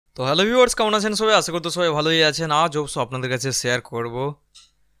তো hello viewers, কেমন আছেন সবাই? আশা করতে সবাই ভালোই আছেন। আজ অবশ্য আপনাদের কাছে শেয়ার করব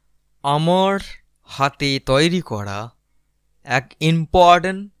আমার হাতে তৈরি করা এক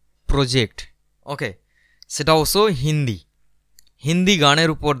ইম্পর্টেন্ট প্রজেক্ট। ওকে, সেটা অবশ্য হিন্দি গানের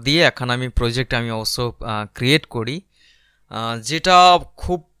উপর দিয়ে এখন আমি প্রজেক্ট অবশ্য ক্রিয়েট করি, যেটা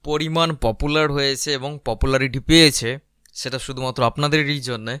খুব পরিমাণ পপুলার হয়েছে এবং পপুলারিটি পেয়েছে, সেটা শুধুমাত্র আপনাদেরই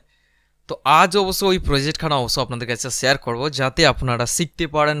জন্যে। তো আজ অবশ্য ওই প্রজেক্টখানা অবশ্য আপনাদের কাছে শেয়ার করব, যাতে আপনারা শিখতে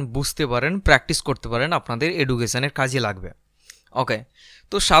পারেন, বুঝতে পারেন, প্র্যাকটিস করতে পারেন, আপনাদের এডুকেশনের কাজে লাগবে। ওকে,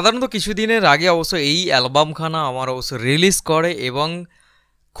 তো সাধারণত কিছুদিনের আগে অবশ্য এই অ্যালবামখানা আমার অবশ্য রিলিজ করে এবং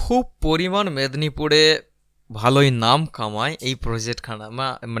খুব পরিমাণ মেদিনীপুরে ভালোই নাম কামায় এই প্রজেক্টখানা,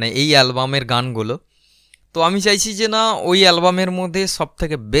 মানে এই অ্যালবামের গানগুলো। তো আমি চাইছি যে না, ওই অ্যালবামের মধ্যে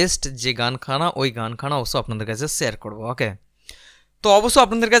সবথেকে বেস্ট যে গানখানা, ওই গানখানা অবশ্য আপনাদের কাছে শেয়ার করব। ওকে, তো অবশ্য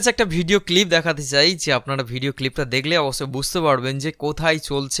আপনাদের কাছে একটা ভিডিও ক্লিপ দেখাতে চাই, যে আপনারা ভিডিও ক্লিপটা দেখলে অবশ্যই বুঝতে পারবেন যে কোথায়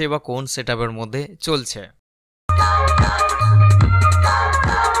চলছে বা কোন সেটআপের মধ্যে চলছে।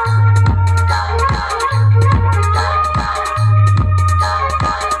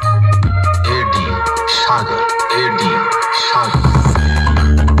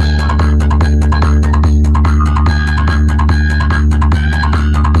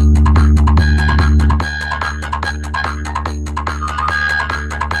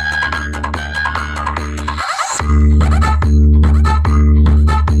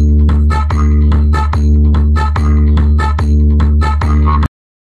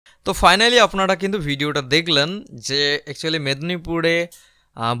 তো ফাইনালি আপনারা কিন্তু ভিডিওটা দেখলেন যে অ্যাকচুয়ালি মেদিনীপুরে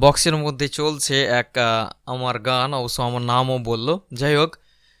বক্সের মধ্যে চলছে এক আমার গান, অবশ্য আমার নামও বললো। যাই হোক,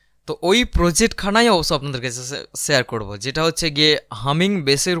 তো ওই প্রজেক্টখানাই অবশ্য আপনাদের কাছে শেয়ার করব, যেটা হচ্ছে গিয়ে হামিং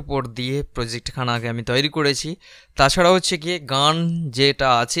বেসের উপর দিয়ে প্রজেক্টখানাকে আমি তৈরি করেছি। তাছাড়া হচ্ছে গিয়ে গান যেটা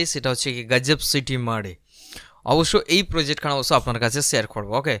আছে সেটা হচ্ছে গিয়ে গজব সিটি মারে। অবশ্য এই প্রজেক্টখানা অবশ্য আপনার কাছে শেয়ার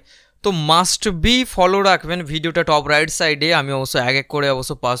করবো। ওকে, তো মাস্ট বি ফলো রাখবেন ভিডিওটা টপ রাইট সাইডে। আমি অবশ্য এক এক করে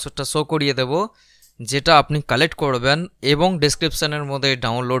অবশ্য পাসওয়ার্ডটা শো করিয়ে দেবো, যেটা আপনি কালেক্ট করবেন, এবং ডেসক্রিপশানের মধ্যে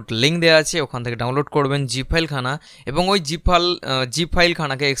ডাউনলোড লিঙ্ক দেওয়া আছে, ওখান থেকে ডাউনলোড করবেন জি ফাইলখানা, এবং ওই জি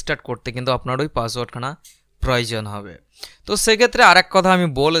ফাইলখানাকে এক্সট্রাক্ট করতে কিন্তু আপনার ওই পাসওয়ার্ডখানা প্রয়োজন হবে। তো সেক্ষেত্রে আরেক কথা আমি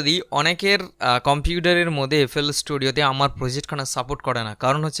বলে দিই, অনেকের কম্পিউটারের মধ্যে এফএল স্টুডিওতে আমার প্রজেক্টখানা সাপোর্ট করে না,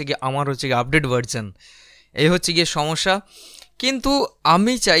 কারণ হচ্ছে কি আমার হচ্ছে কি আপডেট ভার্সন, এই হচ্ছে গিয়ে সমস্যা। কিন্তু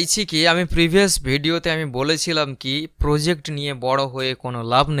আমি চাইছি কি, আমি প্রিভিয়াস ভিডিওতে আমি বলেছিলাম কি, প্রজেক্ট নিয়ে বড় হয়ে কোনো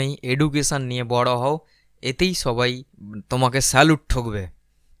লাভ নেই, এডুকেশান নিয়ে বড় হও, এতেই সবাই তোমাকে স্যালুট ঠকবে,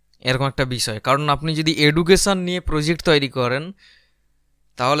 এরকম একটা বিষয়। কারণ আপনি যদি এডুকেশান নিয়ে প্রজেক্ট তৈরি করেন,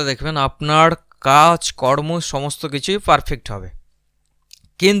 তাহলে দেখবেন আপনার কাজ কর্ম সমস্ত কিছুই পারফেক্ট হবে।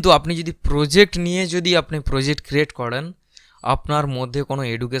 কিন্তু আপনি যদি প্রজেক্ট নিয়ে আপনি প্রজেক্ট ক্রিয়েট করেন, আপনার মধ্যে কোনো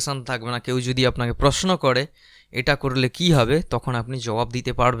এডুকেশান থাকবে না। কেউ যদি আপনাকে প্রশ্ন করে এটা করলে কি হবে, তখন আপনি জবাব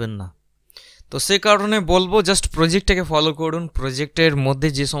দিতে পারবেন না। তো সে কারণে বলবো, জাস্ট প্রজেক্টটাকে ফলো করুন। প্রজেক্টের মধ্যে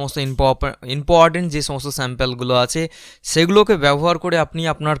যে সমস্ত ইম্পর্টেন্ট যে সমস্ত স্যাম্পেলগুলো আছে, সেগুলোকে ব্যবহার করে আপনি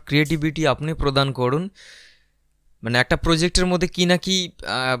আপনার ক্রিয়েটিভিটি আপনি প্রদান করুন। মানে একটা প্রজেক্টের মধ্যে কি না কি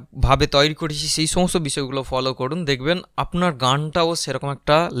ভাবে তৈরি করেছি, সেই সমস্ত বিষয়গুলো ফলো করুন, দেখবেন আপনার গানটাও সেরকম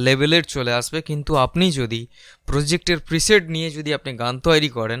একটা লেভেলের চলে আসবে। কিন্তু আপনি যদি প্রজেক্টের প্রিসেট নিয়ে আপনি গান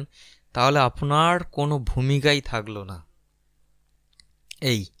তৈরি করেন, তাহলে আপনার কোনো ভূমিকাই থাকলো না।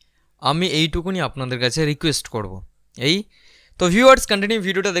 আমি এইটুকুনি আপনাদের কাছে রিকোয়েস্ট করব। তো ভিউয়ার্স, কন্টিনিউ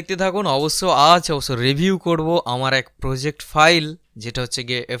ভিডিওটা দেখতে থাকুন। অবশ্য রিভিউ করব আমার এক প্রজেক্ট ফাইল, যেটা হচ্ছে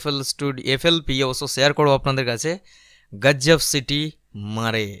গিয়ে এফএলপি, অবশ্য শেয়ার করবো আপনাদের কাছে, গজব সিটি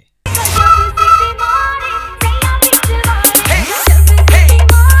মারে।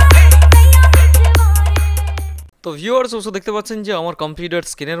 তো ভিউয়ার্স, অবশ্য দেখতে পাচ্ছেন যে আমার কম্পিউটার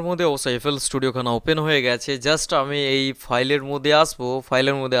স্ক্রিনের মধ্যে অবশ্য এফএল স্টুডিওখানা ওপেন হয়ে গেছে। জাস্ট আমি এই ফাইলের মধ্যে আসবো,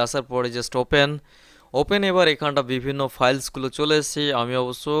 ফাইলের মধ্যে আসার পরে জাস্ট ওপেন এবার এখানটা বিভিন্ন ফাইলসগুলো চলে এসেছে। আমি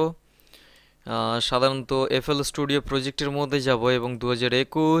অবশ্য সাধারণত এফএল স্টুডিও প্রজেক্টের মধ্যে যাব এবং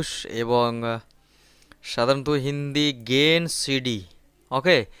 2021 এবং সাধারণত হিন্দি গেন সিডি,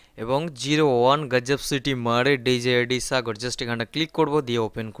 ওকে, এবং 01 গজব সিটি মারে ডিজে সাগর। জাস্ট এখানটা ক্লিক করব, দিয়ে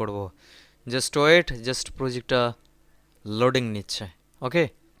ওপেন করব। জাস্ট ওয়েট, জাস্ট প্রজেক্টটা লোডিং নিচ্ছে। ওকে,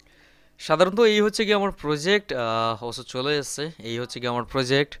 সাধারণত এই হচ্ছে কি আমার প্রজেক্ট, অবশ্য চলে এসছে। এই হচ্ছে কি আমার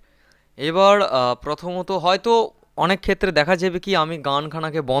প্রজেক্ট। এবার প্রথমত হয়তো অনেক ক্ষেত্রে দেখা যাবে কি, আমি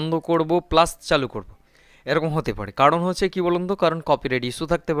গানখানাকে বন্ধ করব প্লাস চালু করব, এরকম হতে পারে। কারণ হচ্ছে কি বলুন তো, কারণ কপিরাইট ইস্যু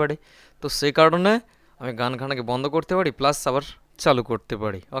থাকতে পারে। তো সেই কারণে আমি গানখানাকে বন্ধ করতে পারি, প্লাস আবার চালু করতে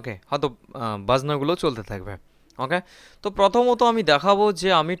পারি। ওকে, হয়তো বাজনাগুলো চলতে থাকবে। ওকে, তো প্রথমত আমি দেখাবো যে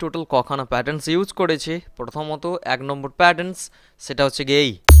আমি টোটাল কখানা প্যাটার্নস ইউজ করেছি। প্রথমত 1 নম্বর প্যাটার্নস, সেটা হচ্ছে গিয়ে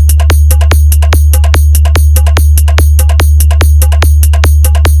এই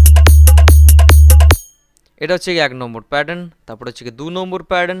এটা হচ্ছে গিয়ে 1 নম্বর প্যাটার্ন। তারপর হচ্ছে গিয়ে 2 নম্বর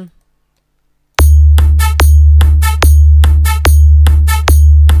প্যাটার্ন,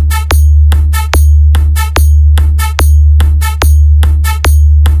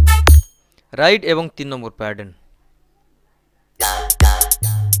 রাইট, এবং 3 নম্বর প্যাটার্ন।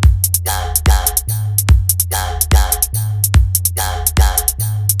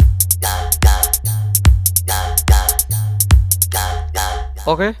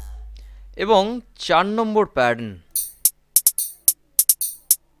 ওকে, এবং 4 নম্বর প্যাটার্ন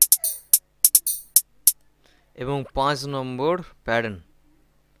এবং 5 নম্বর প্যাটার্ন।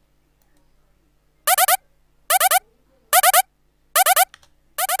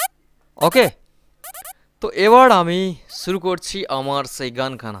 ওকে, তো এবার আমি শুরু করছি আমার সেই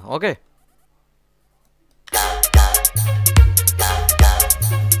গানখানা। ওকে,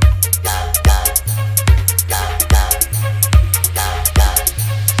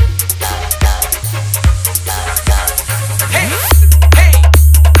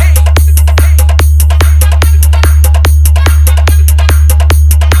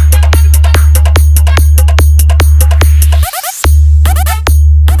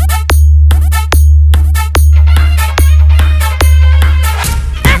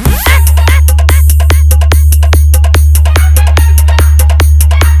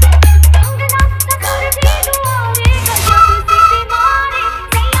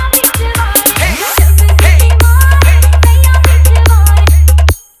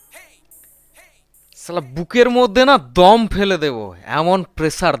 সালা বুকের মধ্যে না দম ফেলে দেব, এমন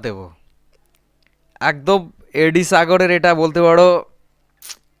প্রেসার দেব, একদম এডি সাগরের এটা বলতে পারো,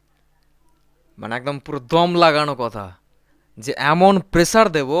 মানে একদম পুরো দম লাগানো কথা, যে এমন প্রেসার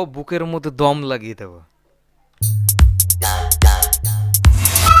দেব বুকের মধ্যে দম লাগিয়ে দেব।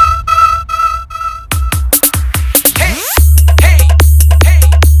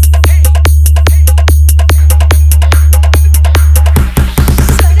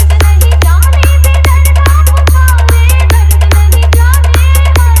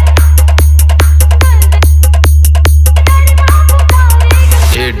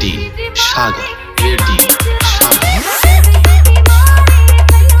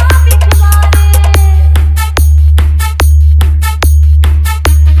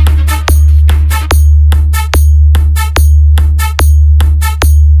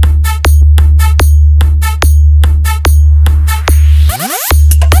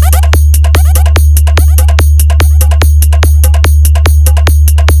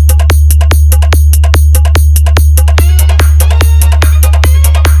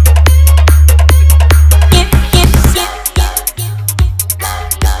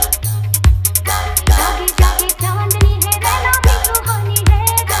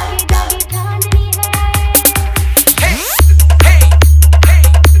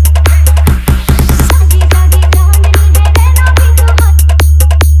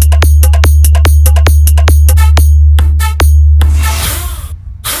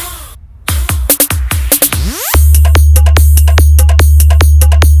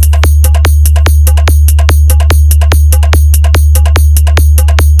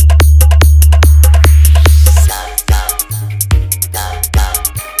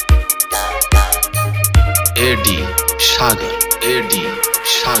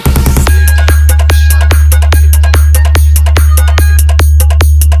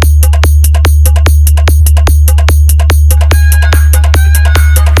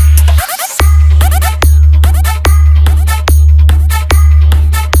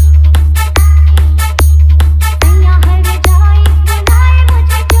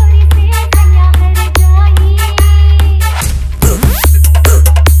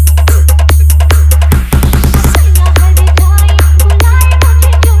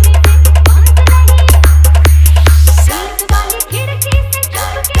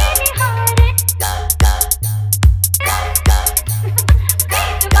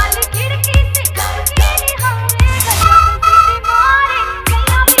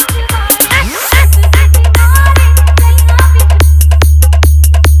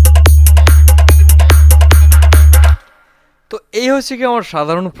 এই হচ্ছে কি আমার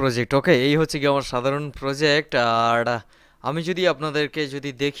সাধারণ প্রজেক্ট। ওকে, এই হচ্ছে কি আমার সাধারণ প্রজেক্ট। আর আমি যদি আপনাদেরকে যদি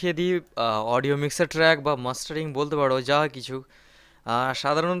দেখিয়ে দিই অডিও মিক্সার ট্র্যাক বা মাস্টারিং বলতে পারো যা কিছু,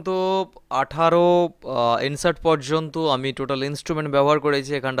 সাধারণত 18 ইনসার্ট পর্যন্ত আমি টোটাল ইনস্ট্রুমেন্ট ব্যবহার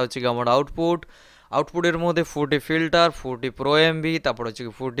করেছি। এখানটা হচ্ছে কি আমার আউটপুটের মধ্যে 40 ফিল্টার, 40 প্রো এমবি, তারপর হচ্ছে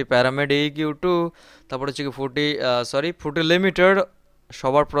কি 40 প্যারামেড EQ2, তারপর হচ্ছে কি 40 লিমিটার,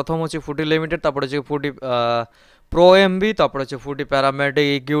 সবার প্রথম হচ্ছে 40 লিমিটার, তারপর হচ্ছে 40 প্রো এমবি, তারপর হচ্ছে 40 প্যারামেটিক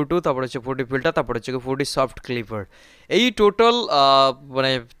ইকিউ2, তারপর হচ্ছে 40 ফিল্টার, তারপর হচ্ছে 40 সফট ক্লিপার। এই টোটাল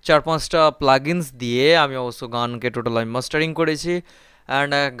মানে 4-5টা প্লাগিনস দিয়ে আমি অবশ্য গানকে টোটাল আমি মাস্টারিং করেছি।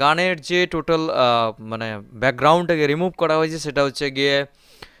 অ্যান্ড গানের যে টোটাল মানে ব্যাকগ্রাউন্ডটাকে রিমুভ করা হয়েছে সেটা হচ্ছে গিয়ে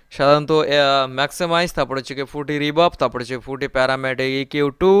সাধারণত ম্যাক্সিমাইজ, তারপর হচ্ছে গিয়ে 40 রিবাব, তারপর হচ্ছে 40 প্যারামেটিক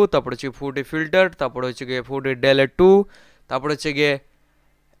ইকিউ2, তারপর হচ্ছে 40 ফিল্টার, তারপর হচ্ছে গিয়ে 40 ডেলে2, তারপর হচ্ছে গিয়ে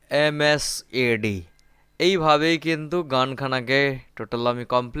এমএসএডি। এইভাবেই কিন্তু গানখানাকে টোটাল আমি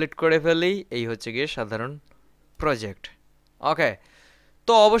কমপ্লিট করে ফেলি। এই হচ্ছে গিয়ে সাধারণ প্রজেক্ট। ওকে,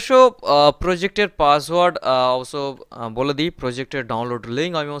 তো অবশ্য প্রজেক্টের পাসওয়ার্ড অবশ্য বলে দিই, প্রজেক্টের ডাউনলোড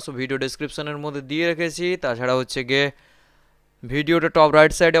লিঙ্ক আমি অবশ্য ভিডিও ডেসক্রিপশনের মধ্যে দিয়ে রেখেছি। তাছাড়া হচ্ছে গিয়ে ভিডিওটা টপ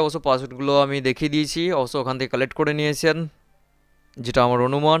রাইট সাইডে অবশ্য পাসওয়ার্ডগুলো আমি দেখিয়ে দিয়েছি, অবশ্য ওখান থেকে কালেক্ট করে নিয়েছেন যেটা আমার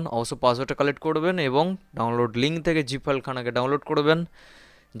অনুমান। অবশ্য পাসওয়ার্ডটা কালেক্ট করবেন এবং ডাউনলোড লিঙ্ক থেকে জিপ ফাইলখানাকে ডাউনলোড করবেন।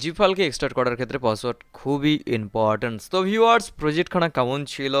 জিপ ফাইলকে এক্সট্রাক্ট করার ক্ষেত্রে পাসওয়ার্ড খুবই ইম্পর্ট্যান্ট। তো ভিউয়ার্স, প্রজেক্টখানা কেমন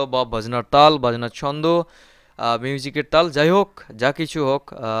ছিল, বা বাজনার তাল, বাজনার ছন্দ, মিউজিকের তাল, যাই হোক, যা কিছু হোক,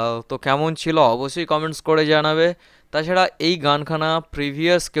 তো কেমন ছিল অবশ্যই কমেন্টস করে জানাবে। তাছাড়া এই গানখানা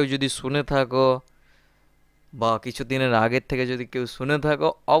প্রিভিয়াস কেউ যদি শুনে থাকো বা কিছু দিনের আগের থেকে যদি কেউ শুনে থাকো,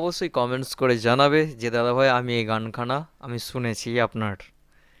 অবশ্যই কমেন্টস করে জানাবে যে দাদা ভাই আমি এই গানখানা আমি শুনেছি আপনার।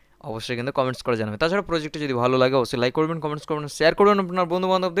 অবশ্যই কিন্তু কমেন্টস করে জানাবে। তাছাড়া প্রজেক্টটা যদি ভালো লাগে অবশ্যই লাইক করবেন, কমেন্টস করবেন, শেয়ার করবেন আপনার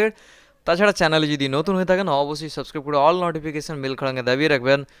বন্ধুবান্ধবদের। তাছাড়া চ্যানেলে যদি নতুন হয়ে থাকেন অবশ্যই সাবস্ক্রাইব করে অল নোটিফিকেশন বেল খাড়াঙ্গে দাবিয়ে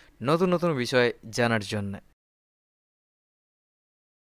রাখবেন নতুন নতুন বিষয় জানার জন্য।